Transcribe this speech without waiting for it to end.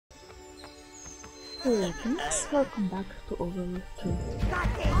Hey, thanks. Welcome back to Overlord II.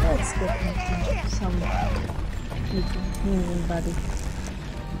 Let's get into some moving body.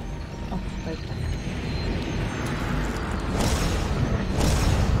 Oh, right.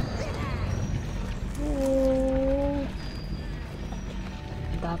 Oh,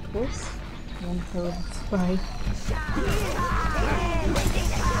 that was one hell of a sprite.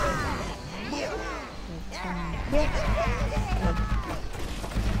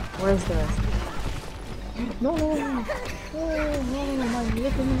 Where's the rest? No, my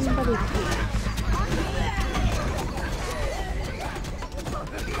little moving body.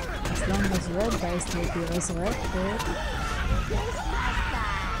 As long as red dice may be resurrected.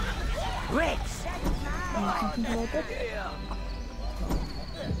 Anything about it?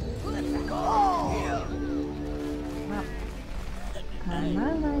 Wow. Come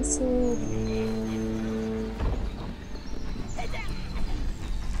on, I said.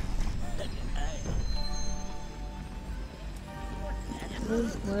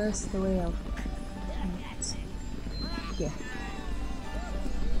 Where's the way out? Here.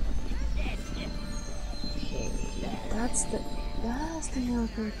 Okay, that's the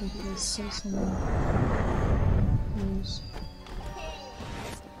elevator. There's so many holes.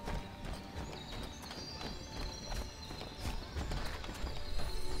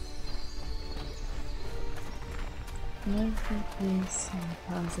 Every piece and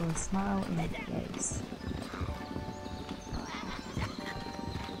puzzle smile in the face.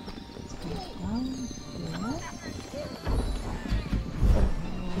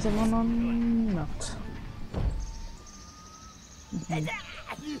 Is there one on? Not.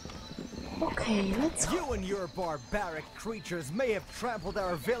 Okay, let's go. You and your barbaric creatures may have trampled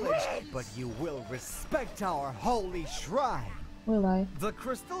our village, but you will respect our holy shrine. Will I? The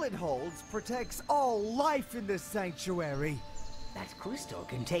crystal it holds protects all life in this sanctuary. That crystal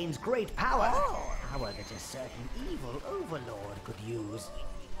contains great power. Power that a certain evil overlord could use.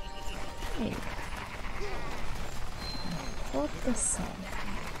 Hey. What the sun?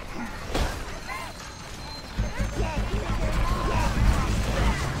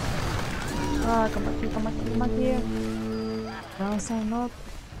 Ah, come back here. Now sign up.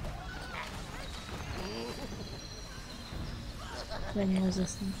 Flame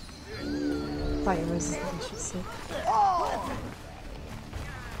resistant. Fire resistant, I should say.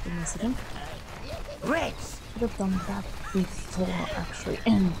 Give me a second. Should have done that before, actually.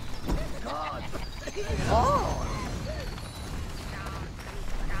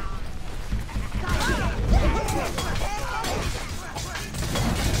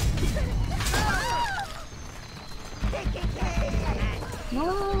 No,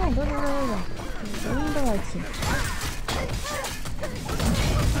 don't the right thing.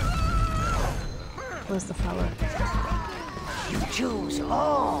 Where's the flower? You choose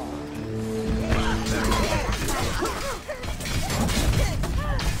all.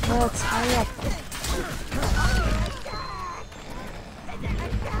 Let's hurry up.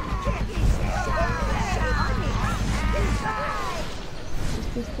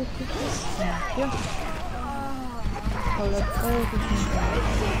 This. Thank you. Collect everything.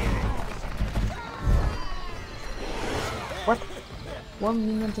 What? 1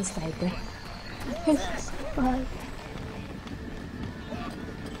 minion just died there. Bye.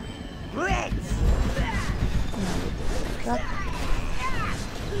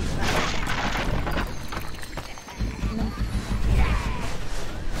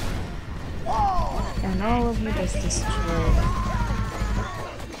 And all of you just destroyed.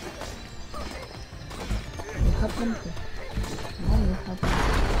 You have them too. Now you have them.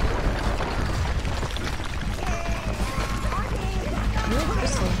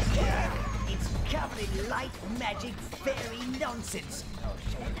 It's covered in light magic fairy nonsense.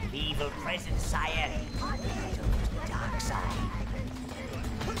 Evil presence, sire. To the dark side.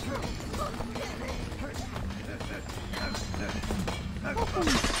 How come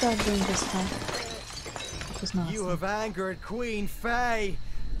you start doing this time? You have angered Queen Faye.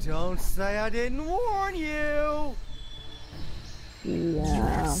 Don't say I didn't warn you. Yeah. You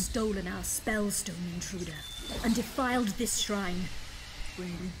have stolen our spellstone, intruder, and defiled this shrine,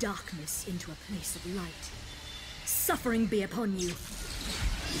 bringing darkness into a place of light. Suffering be upon you.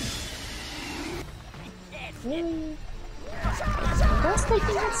 Really? That's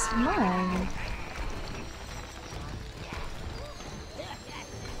taking its mine.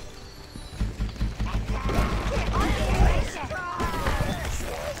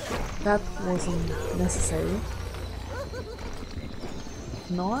 That wasn't necessary.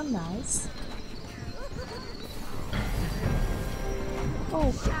 Nor nice.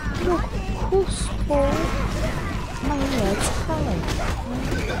 Oh, look, who stole my red's color?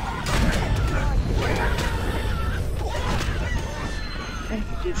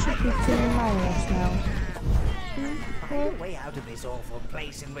 You should be killing miners now. Find a way out of this awful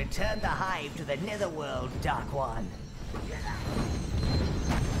place and return the hive to the netherworld, Dark One.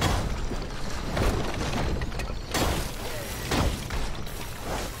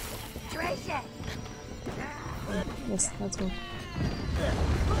 Treasure! Yes, let's go.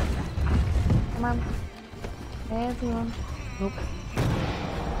 Come on. Everyone. Nope.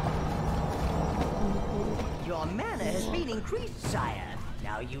 Your mana has been increased, sire.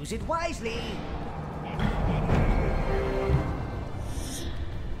 Now use it wisely.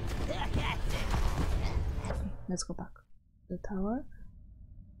 Let's go back to the tower.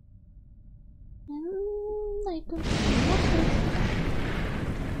 And I don't know what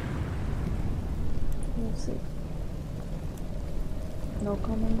we'll see. No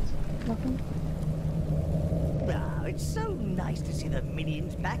comments, nothing. Oh, it's so nice to see the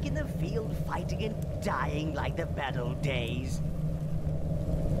minions back in the field fighting and dying like the battle days.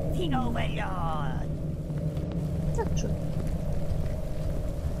 The Overlord! Not true.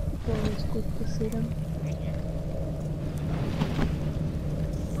 It's always good to see them.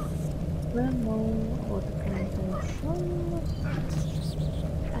 Remo, water plantation.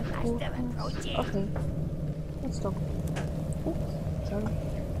 Okay, let's talk. Oops, sorry.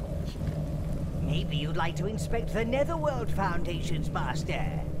 Maybe you'd like to inspect the Netherworld Foundation's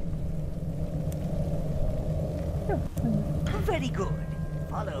master. Sure. Very good.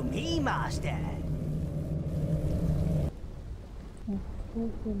 Follow me, master. I thought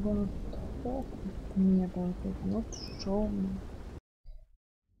you were gonna talk to me about it, not show me.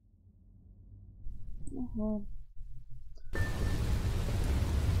 Oh.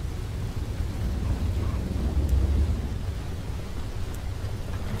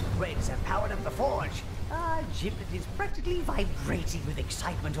 Reds have powered up the forge. Giblet is practically vibrating with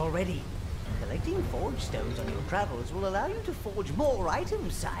excitement already. Collecting forge stones on your travels will allow you to forge more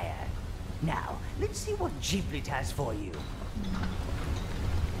items, sire. Now, let's see what Giblet has for you.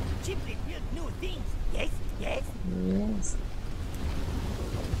 Giblet built new things. Yes, yes. Yes.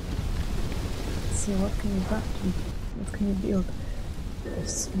 Let's see what can you build? A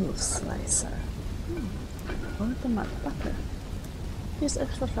smooth slicer. Automatic butter. Use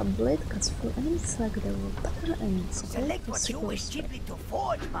extra sharp blade cuts through enemies like they were butter and select what you wish Giblet to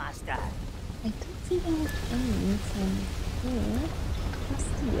forge, master. I don't think I have any from here.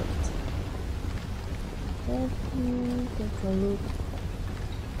 Just yet. Let me take a look.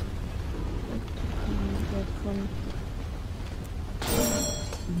 What can I get from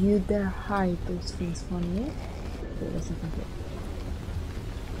you dare hide those things from me? Okay, that's not good.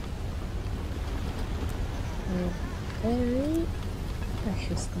 Very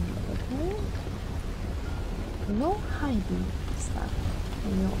precious thing, okay? No hiding stuff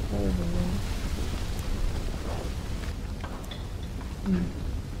in your overlord.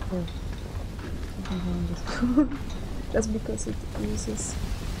 Oh. I think I understood. That's because it uses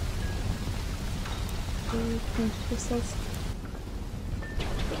pink crystals.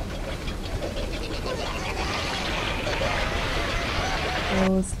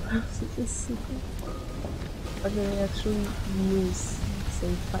 Oh, it's super. But they actually use,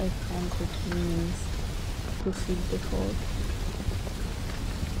 say, 500 minions to feed the forge.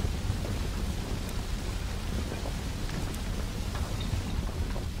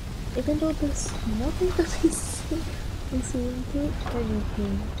 Even though there's nothing to be seen into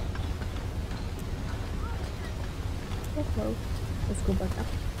anything. Oh well, let's go back up.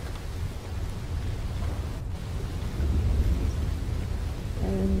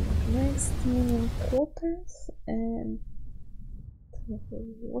 And next minion quarters and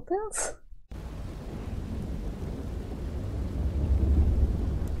what else?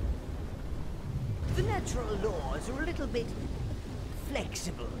 The natural laws are a little bit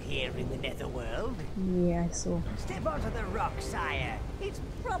flexible here in the netherworld. Yeah, I saw. Step onto the rock, sire. It's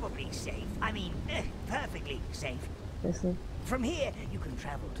probably safe. I mean, perfectly safe. From here, you can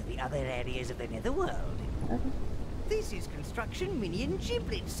travel to the other areas of the netherworld. Okay. This is Construction Minion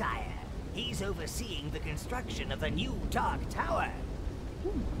Giblet, sire. He's overseeing the construction of the new Dark Tower.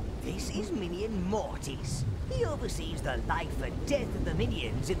 This is Minion Mortis. He oversees the life and death of the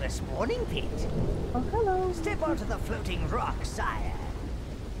minions in the spawning pit. Oh, hello. Step onto the floating rock, sire.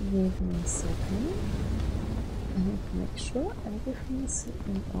 Give me a second. I need to make sure everything's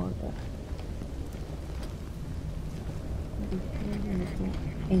in order. Before anything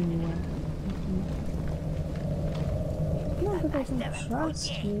anywhere. No, but I don't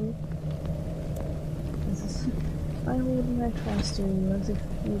trust you. Why wouldn't I trust you? As if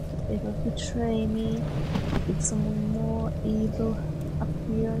you'd ever betray me? If someone more evil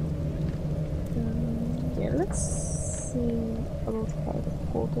appeared? Yeah, let's see about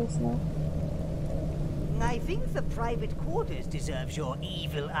private quarters now. I think the private quarters deserves your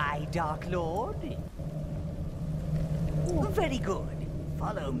evil eye, Dark Lord. Yeah. Very good.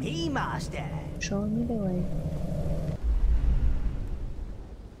 Follow me, Master. Show me the way.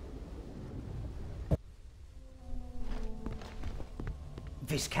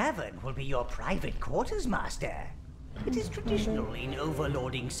 This cavern will be your private quarters, Master. It is traditional in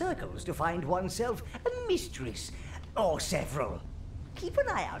overlording circles to find oneself a mistress, or several. Keep an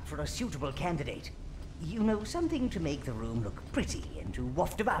eye out for a suitable candidate. You know, something to make the room look pretty and to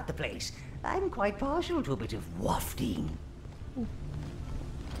waft about the place. I'm quite partial to a bit of wafting.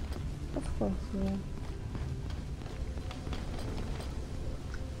 Of course, yeah.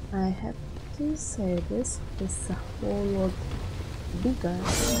 I have to say this is a whole lot bigger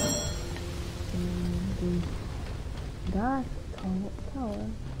than the dark tower.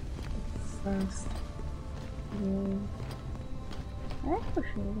 First, I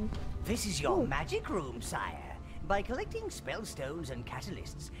appreciate it. This is your magic room, sire. By collecting spellstones and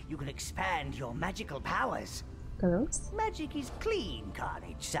catalysts, you can expand your magical powers. Ghost? Magic is clean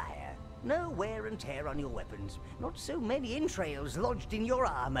carnage, sire. No wear and tear on your weapons. Not so many entrails lodged in your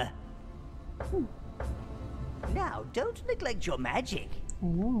armor. Now, don't neglect your magic. I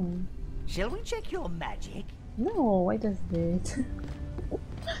know. Shall we check your magic? No, I just did.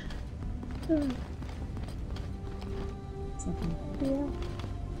 Something here.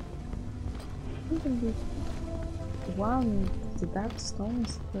 Even this one, the dark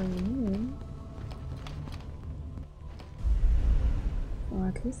stones per moon. Or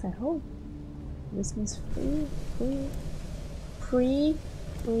at least I hope. This means free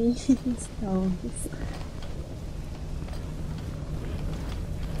stones.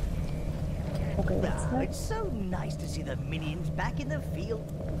 Okay, that's Ah, it's so nice to see the minions back in the field.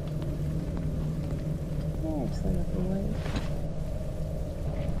 Yeah, it's like a way.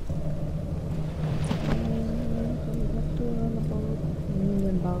 We have to run about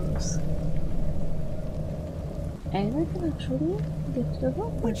 $1,000,000. And I can actually get to the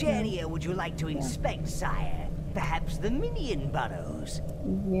rock. Which area would you like to inspect, sire? Perhaps the minion burrows?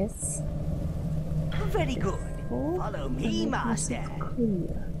 Yes. Very good. Follow me, Master.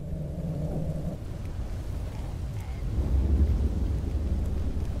 Clear.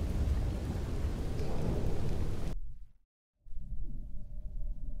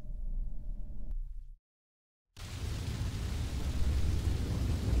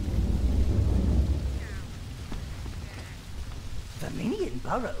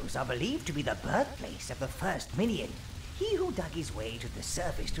 Burrows are believed to be the birthplace of the first minion, he who dug his way to the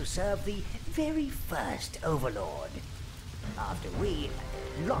surface to serve the very first Overlord. After we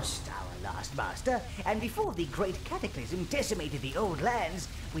lost our last master, and before the great cataclysm decimated the old lands,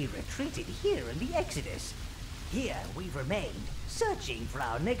 we retreated here in the Exodus. Here we've remained, searching for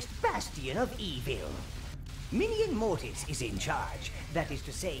our next bastion of evil. Minion Mortis is in charge. That is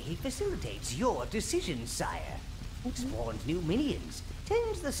to say, he facilitates your decisions, sire. Spawns new minions,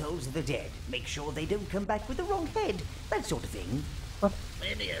 tends the souls of the dead, make sure they don't come back with the wrong head, that sort of thing.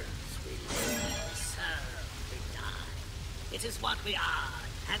 Minions, we live, we serve, we die. It is what we are,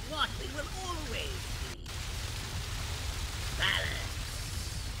 and what we will always be.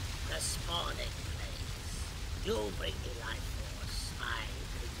 Balance, the spawning place. You bring me life force, I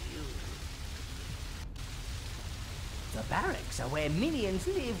bring you. The barracks are where minions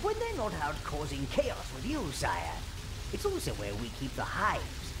live when they're not out causing chaos with you, sire. It's also where we keep the hives,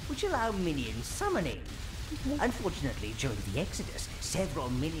 which allow minion summoning. Unfortunately, during the Exodus, several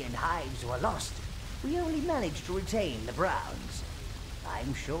minion hives were lost. We only managed to retain the Browns.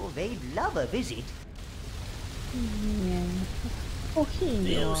 I'm sure they'd love a visit. Yeah. Oh, here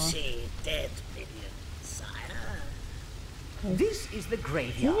you You are. see dead minions, sire? This is the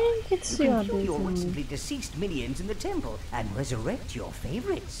graveyard. I think it's You your can kill your business. recently deceased minions in the temple and resurrect your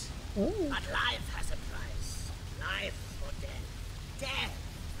favorites. Oh. But life has a price. Life or death. Death!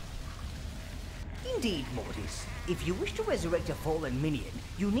 Indeed, Mortis. If you wish to resurrect a fallen minion,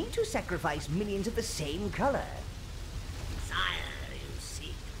 you need to sacrifice minions of the same color. Sire, you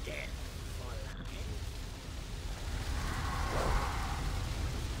seek death for life.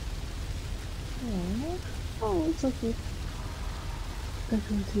 Oh, oh, it's okay. Get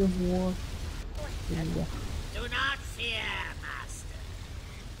into your war. Yeah. Do not fear, Master.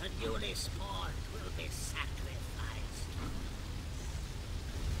 The newly spawned will be sacrificed.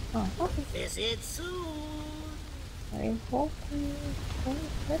 Oh, okay. Visit soon. I hope you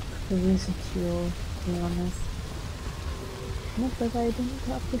get to visit you, to be honest. Not that I don't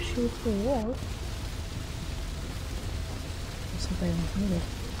appreciate the work. Just that I don't need it.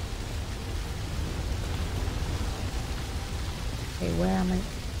 Okay, where am I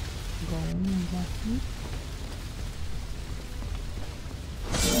going exactly?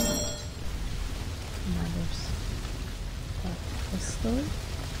 There's that pistol.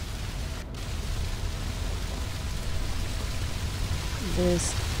 This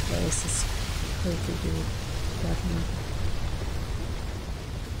place is pretty good, definitely.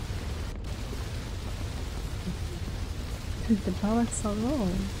 The balance are low.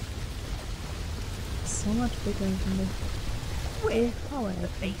 So much bigger than the power. The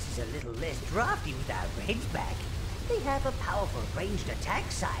place is a little less drafty without Red's back. They have a powerful ranged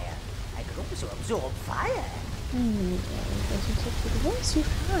attack, sire. I could also absorb fire. Once you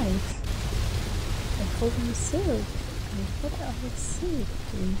hide, they're holding the shield. What are they seeing?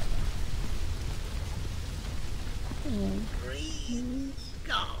 Green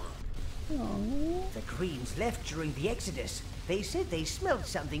gone. The Greens left during the Exodus. They said they smelled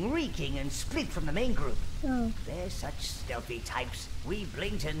something reeking and split from the main group. They're such stealthy types. We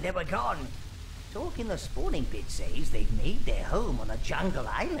blinked and they were gone. Talk in the spawning pit says they've made their home on a jungle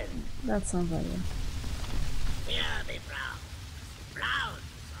island. That sounds like it. Hear me, Browns. Browns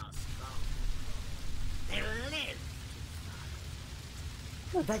are strong. They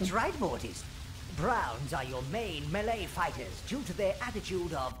live. That's right, Mortis. Browns are your main melee fighters due to their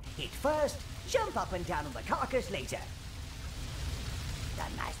attitude of hit first, jump up and down on the carcass later. The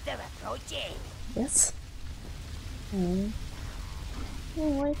master approaching. Yes.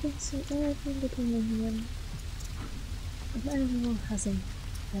 Oh, I can see everything between them. If everyone has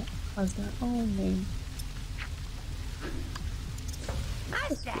their own name.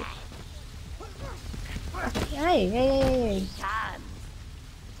 Master! Hey! Come.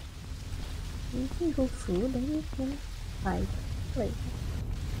 You can go through, then you can fight later.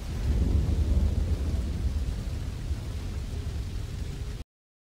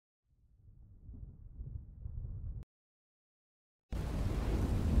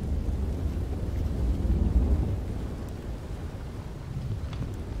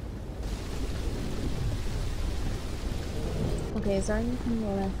 Okay, is there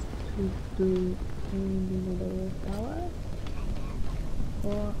anything left to do in the middle tower?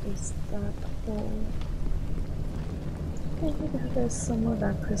 Or is that all? I think there's some more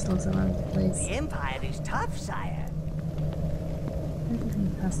dark crystals around the place. The Empire is tough, sire.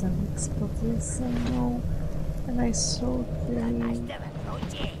 Everything has that explosives, I know. And I saw The master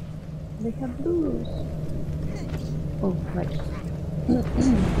approaching. they have blues. Oh, right.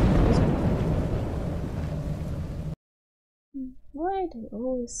 Why do they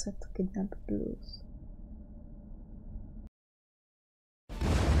always have to kidnap blues?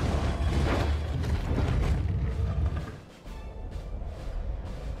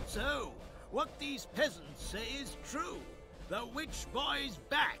 So, what these peasants say is true. The witch boy's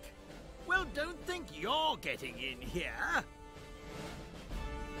back. Well, don't think you're getting in here.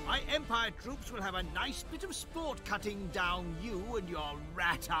 My Empire troops will have a nice bit of sport cutting down you and your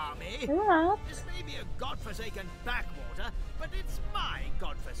rat army. What? This may be a godforsaken backwater, but it's my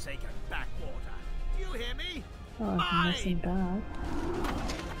godforsaken backwater. You hear me? Oh, I think that's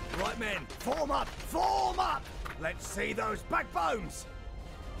bad. Right, men, form up! Form up! Let's see those backbones!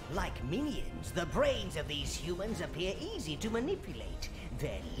 Like minions, the brains of these humans appear easy to manipulate.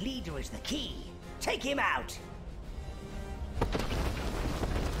 Their leader is the key. Take him out!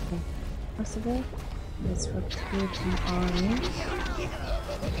 First of all, let's recruit an army.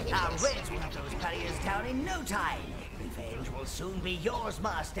 Our Reds will have those barriers down in no time. Revenge will soon be yours,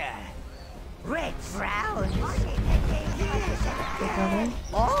 Master. Red Brown!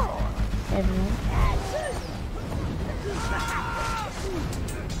 Oh! Everyone.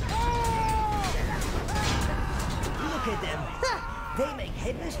 Look at them! They make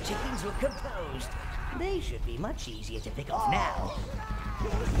headless chickens look composed. They should be much easier to pick off now.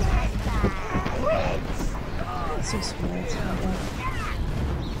 So smart.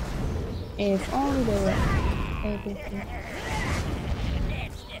 If only they were able to.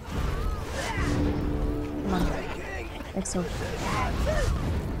 Come on. Let's go.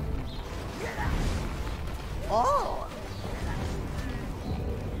 Oh!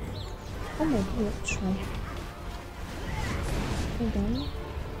 Oh my god, try. Hold on.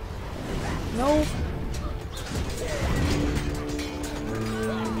 No!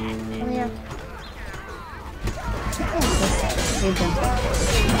 Come here. Hold on.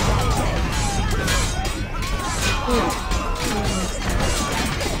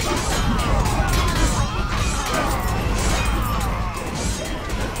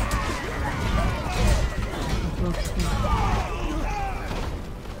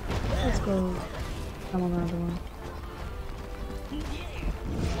 Let's go. Come on, another one.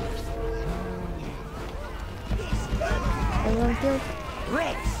 Everyone killed?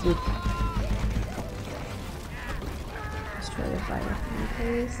 Rex! Good. Destroy the fire,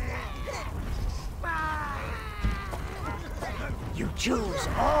 please. You choose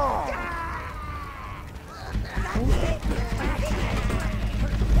all!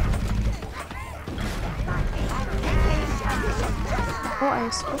 Oh, I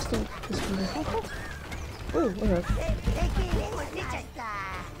was supposed to destroy the fire. Oh, what?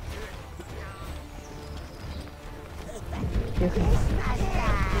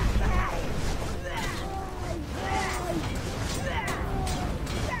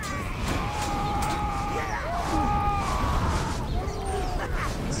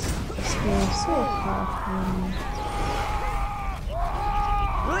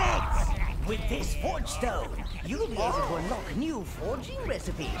 With this forge stone, you'll be able to unlock new forging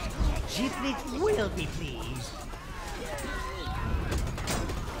recipes. Giblet will be pleased.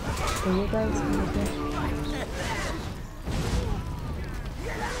 Are you guys gonna get?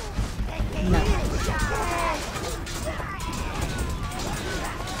 No.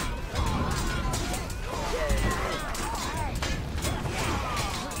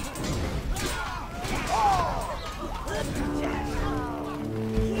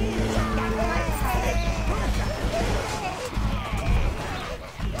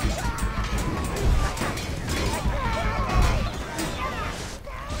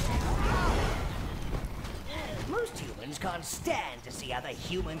 Can't stand to see other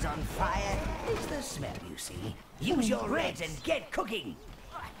humans on fire. It's the smell, you see. Use your reds and get cooking.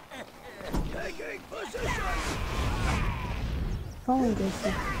 Taking position. Only they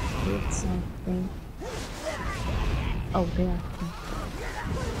could get something. Oh, there.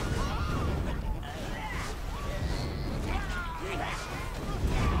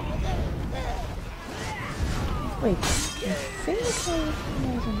 Wait, I think I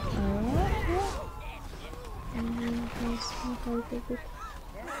recognize an arrow here.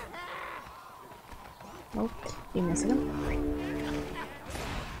 Nope. Give me a second.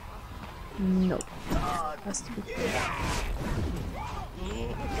 Nope. Has to be good.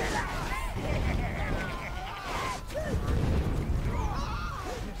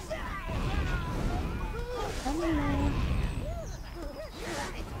 Come on.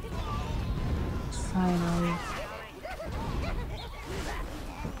 Finally.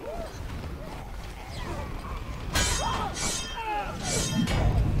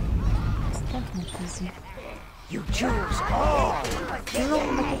 You choose all! Don't go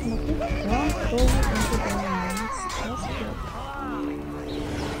into the lines. Just good.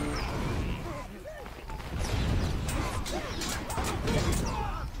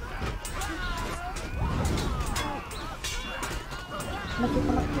 Come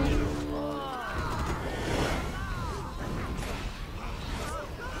up here.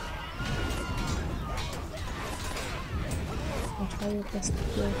 I'll try your best to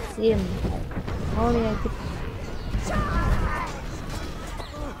kill him. Only I could.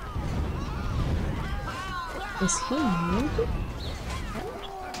 Is he moving?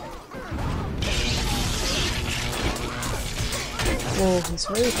 Whoa, he's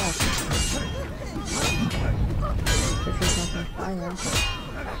really fast. If he's not on fire.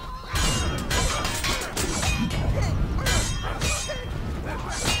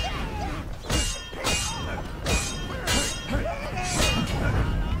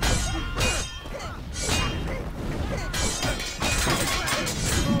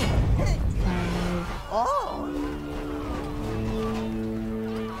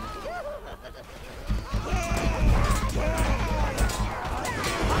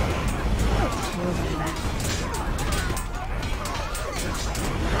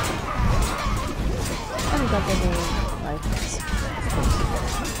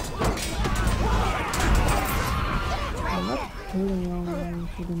 I'm not holding on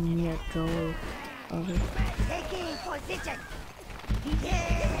to the near door of it. Taking position!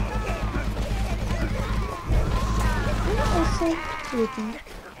 Also looking.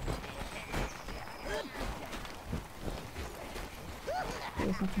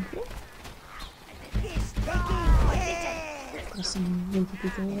 There's nothing here. There's some winter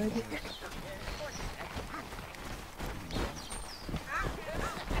people already.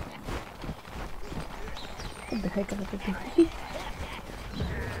 What the heck am I thinking?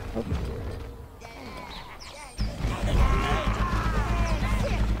 Oh.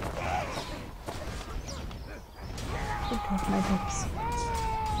 Look at my hips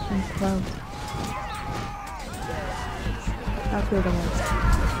and cloud. I'll kill them all.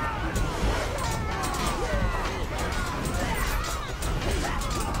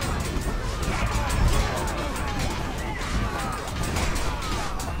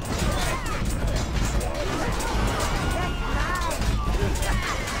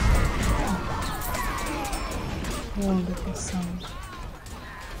 sound.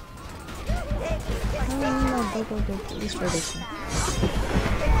 No, go. It's tradition.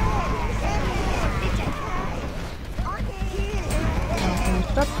 Now,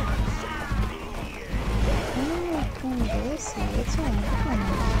 stop. Oh, come on, what's wrong? Come on.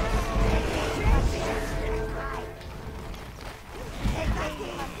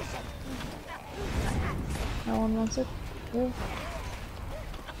 No one wants it? Yeah.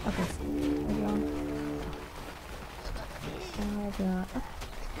 Okay, maybe on. Come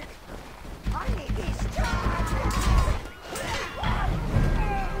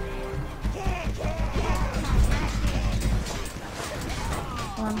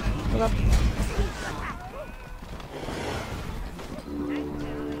on, pull up.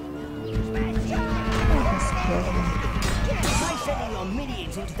 Try sending your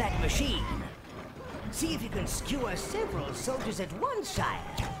minions into that machine. See if you can skewer several soldiers at once, sire.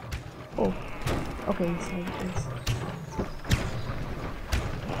 Oh, okay, so it is.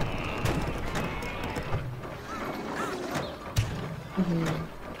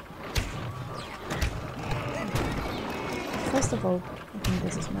 First of all, I think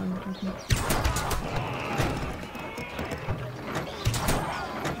this is my important.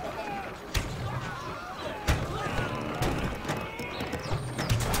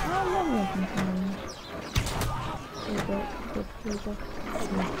 Good.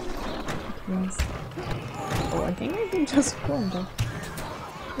 Yes. Oh, I think I can just spawn them.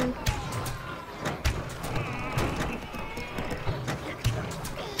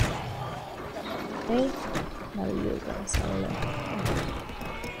 Okay. Now you guys are left.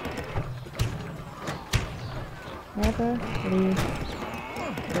 Never leave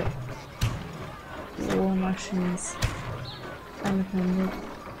the war machines unattended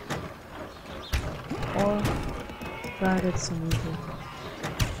or guarded solely.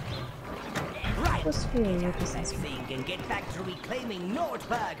 Right. Just feel Get like out this that is thing and get back to reclaiming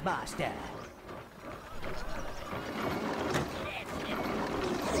Nordberg, Master.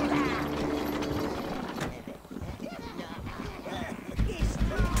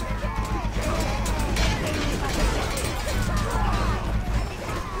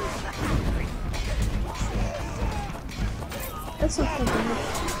 That's not so good.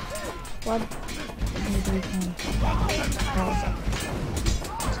 What? Maybe we can.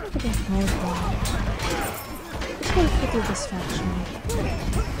 It's going to put a distraction.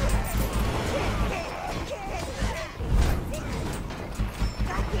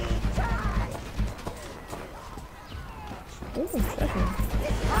 Oh, treasure.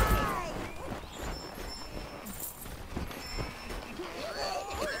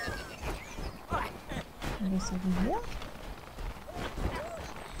 There's something here?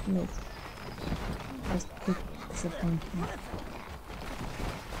 No. Just big disappointment.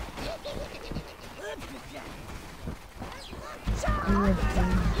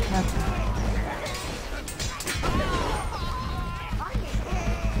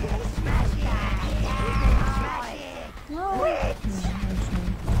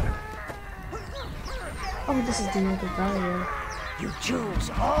 Oh, this is the other barrier. You choose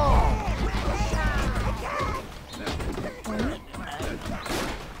all. Okay.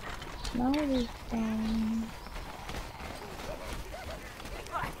 Now we can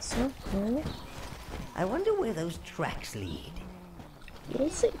circle. I wonder where those tracks lead. We'll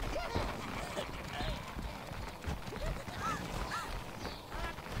see.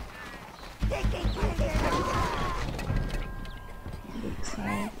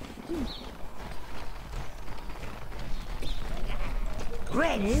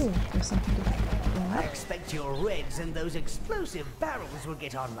 Reds! Ooh, there's something to I expect your Reds and those explosive barrels will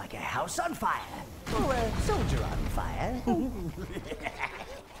get on like a house on fire. Or a soldier on fire.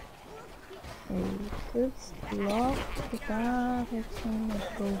 Let's lock the bar. Let's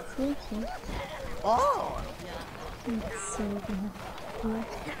go through here. Oh! Let's see what we have here.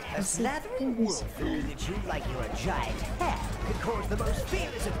 A slathering wolf looking at you like you're a giant hare could cause the most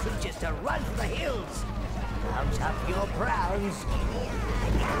fearless of creatures to run for the hills. Mount up your browns.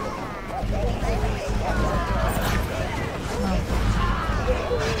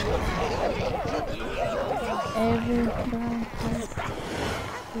 Every brown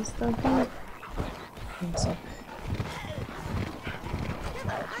is the good. So.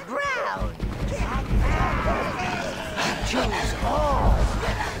 Brown! Choose all!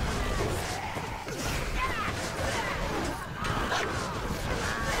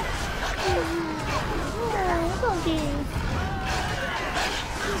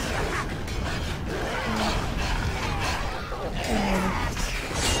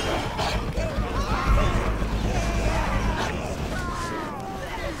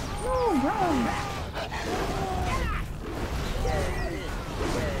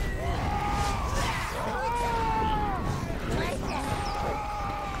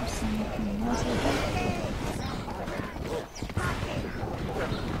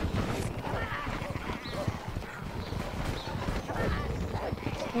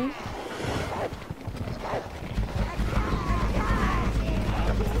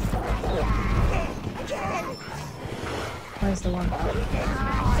 Where's the one?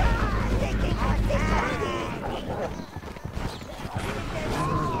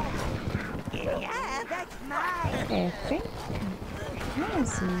 Yeah, that's mine. Okay, I think I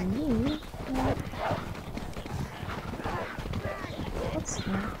see you. What's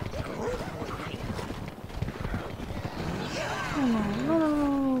that?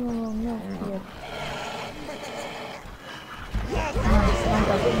 Oh no, here.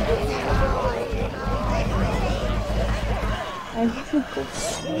 I want to go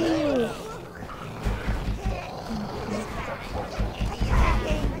through.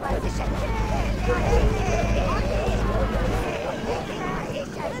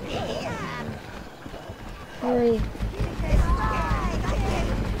 Hurry.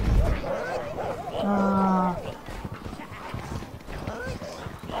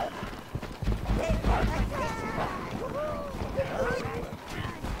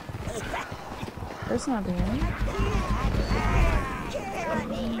 There's not being any.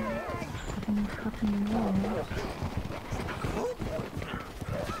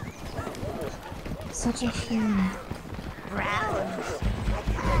 Such a shame.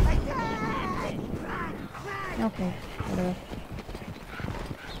 Okay, whatever.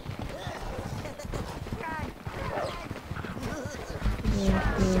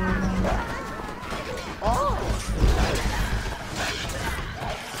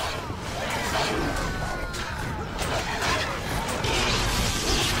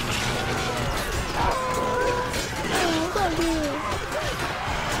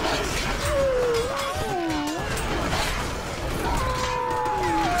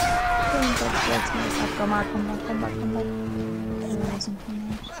 Come back.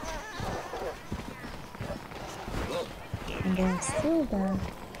 And they're still there.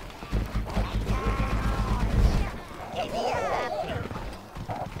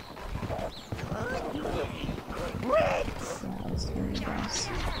 Yeah, it's really nice.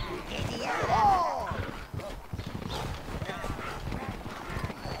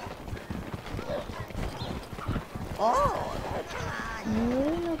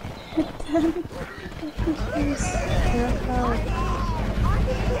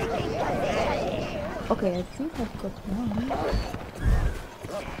 Okay, I think I've got one.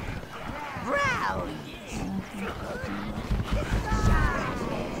 Brown!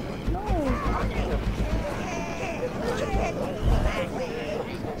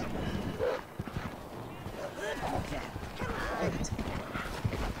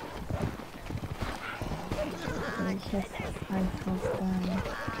 I have 5 of them.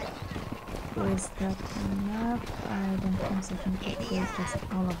 Is that enough? I don't think so. I can just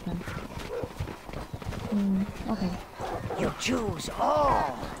all of them. Okay. You choose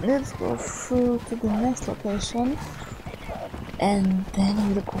all! Let's go through to the next location. And then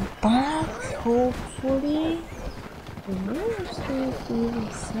we'll go back, hopefully. The rules will be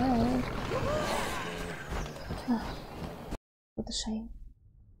reset. What a shame.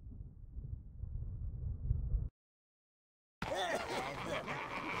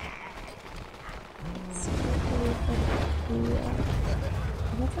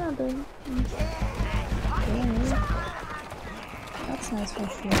 What's another? Okay. That's nice for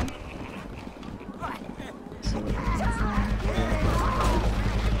sure. So we can find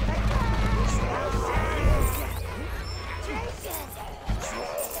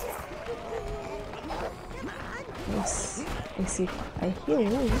yes, I see. I hear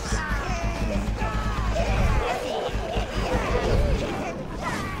wolves.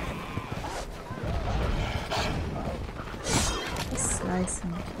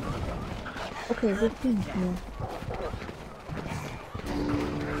 Slicing. Okay, we've been here.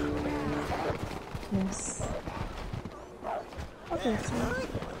 Yes. Okay, so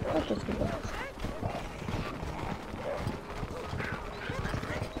what does we got?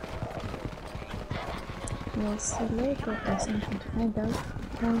 We'll see later as something to find out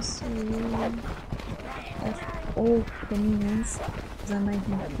once we have all the minions. Because I might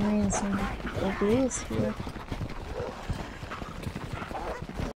not play some of these here.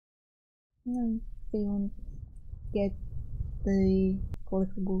 And they won't get the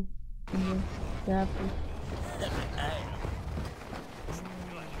collectible in the apple.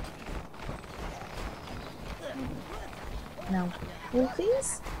 Now, with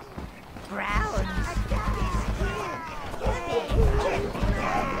these? Brown!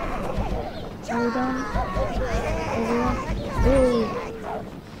 Are we done? Everyone? Hey!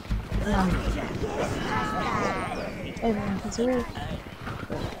 Everyone has all.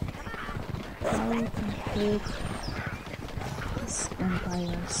 Now complete this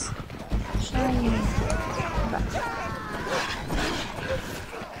empire's shining back.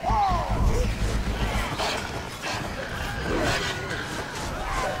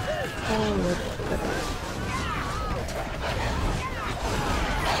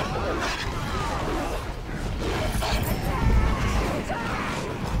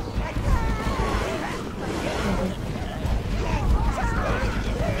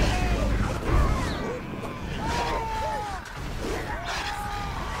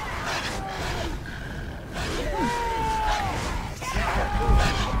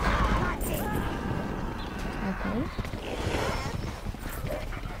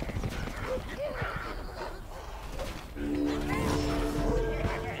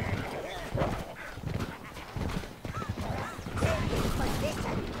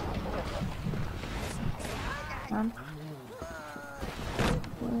 Oh.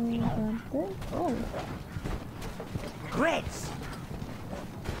 Grits!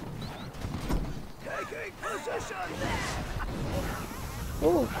 Taking position!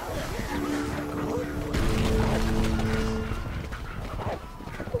 Oh.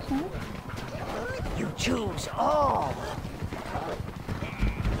 You choose all!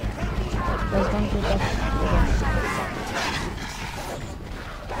 Let's don't do that.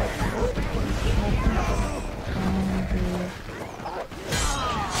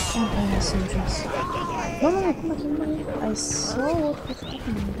 Soldiers. No, come on. I saw what was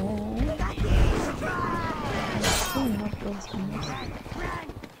happening there. I'm still not those things.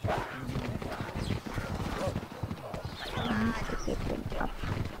 I need to get them up.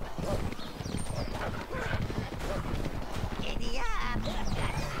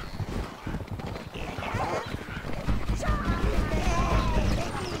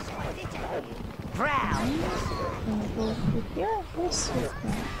 Yeah, yes.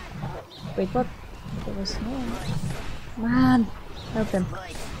 Wait, what? There was no. Man, help them.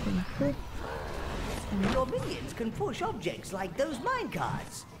 Your minions can push objects like those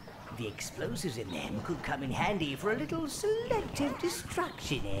minecarts. The explosives in them could come in handy for a little selective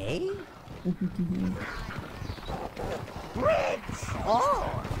destruction, eh? Ritz!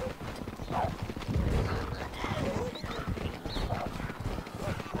 Oh!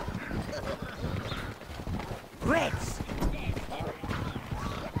 Ritz!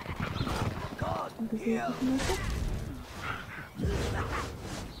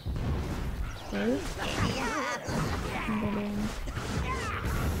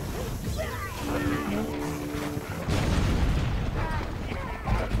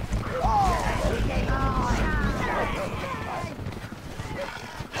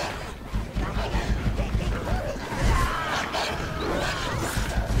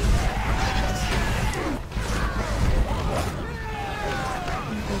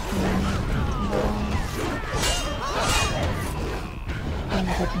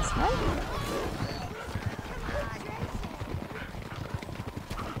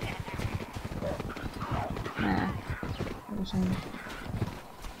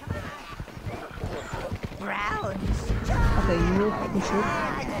 Okay, you should,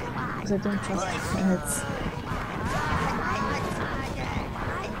 because I don't trust his heads.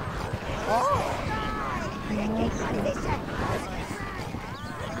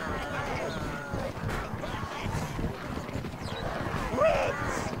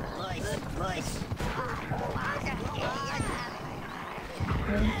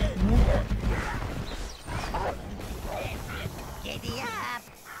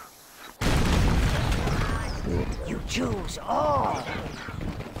 You choose all!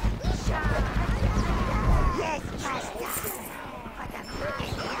 Yes, master!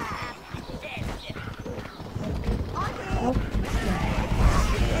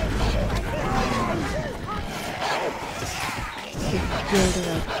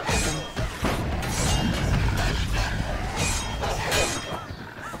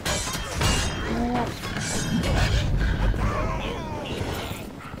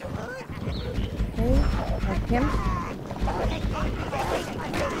 Him?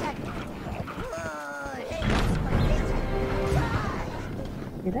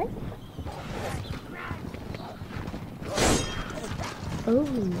 Did I? Oh.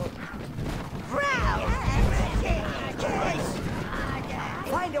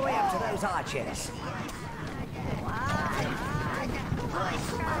 Find a way up to those archers.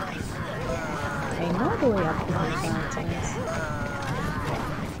 I know the way up to those archers.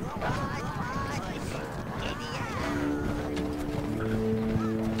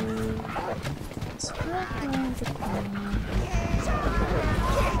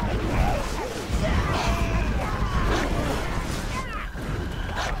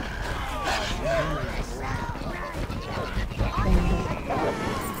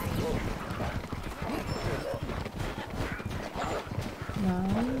 Now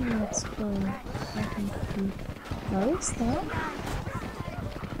let's go. Where is that?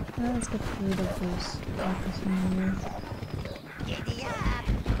 Now let's get rid of those archers in here.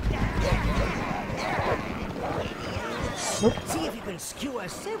 Nope. See if you can skewer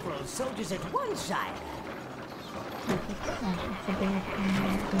several soldiers at one side.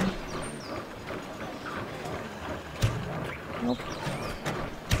 Nope.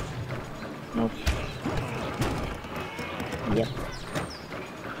 Nope. Yep.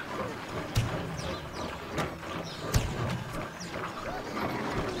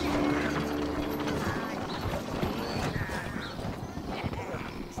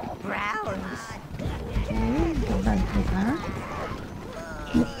 Browns.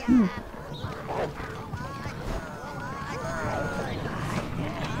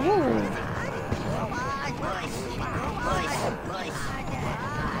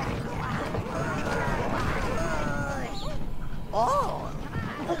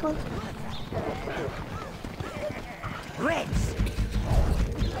 Careful. Reds,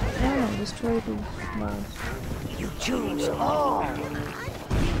 Oh, destroy the mouse. you choose all.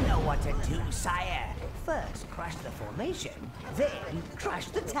 You know what to do, sire. First, crush the formation, then crush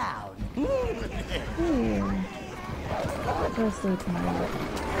the town. Let's do it now.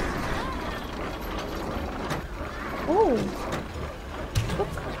 Oh! Look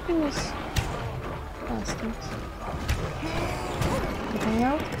at those bastards. Getting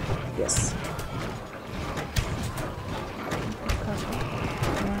out? Yes.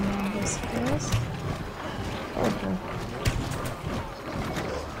 One on this first. Oh boy.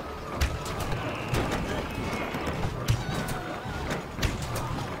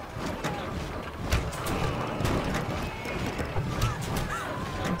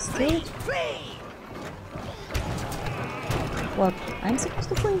 Flee! Flee! What? I'm supposed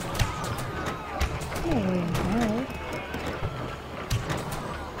to play? No way, no.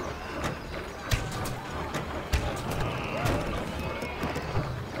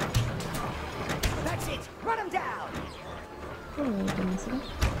 That's it! Run him down! Oh, wait a second.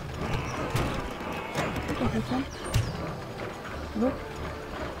 Okay, this one. Look.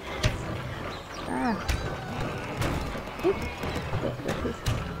 Ah. Oop. There it is.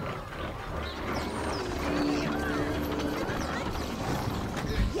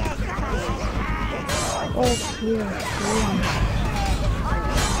 Oh, here,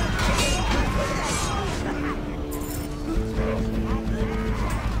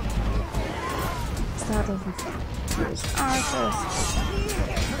 start of this archers.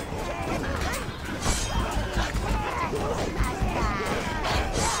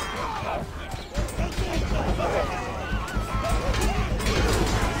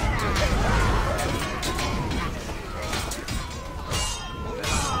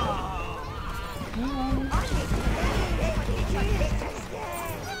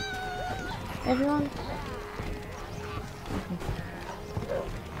 Everyone? Okay.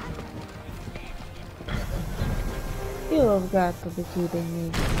 You've got to be kidding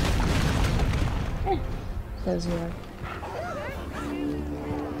me. Says you are.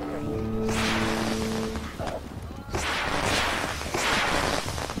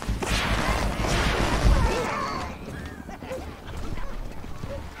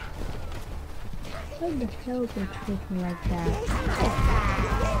 Why the hell they treat me like that?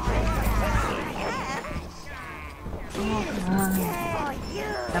 Oh, come on.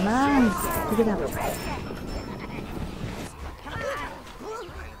 Come on! Pick it up.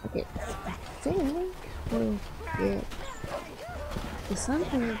 Okay. I think we'll get the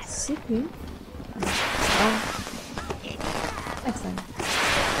something that's sleeping. Next time.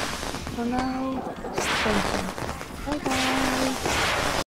 For now, thank you. Bye bye!